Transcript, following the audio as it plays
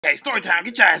Okay, story time.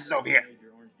 Get your asses over here.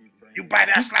 You bite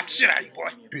that, slap the shit out of you, boy.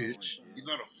 Bitch. You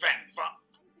little fat fuck.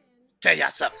 Tell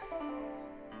y'all something.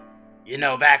 You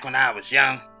know, back when I was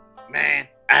young, man,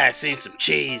 I had seen some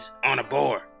cheese on a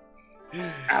board.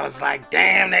 I was like,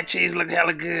 damn, that cheese look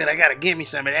hella good. I gotta give me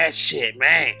some of that shit,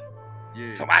 man.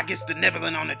 Yeah. So I gets to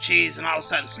nibbling on the cheese and all of a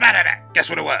sudden, smatter that. Guess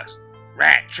what it was?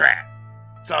 Rat trap.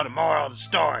 So the moral of the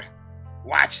story,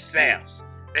 watch yourselves.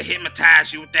 They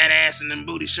hypnotize you with that ass and them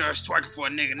booty shorts twerking for a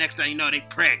nigga. Next thing you know, they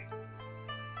pregnant.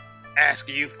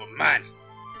 Asking you for money.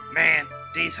 Man,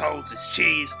 these hoes is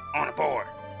cheese on a board.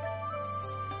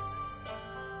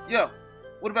 Yo,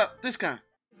 what about this kind?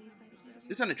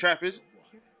 This ain't a trap, is it?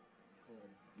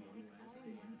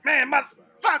 Man,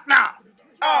 fuck now.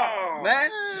 Man,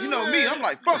 you know me, I'm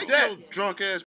like, fuck Take that. your drunk ass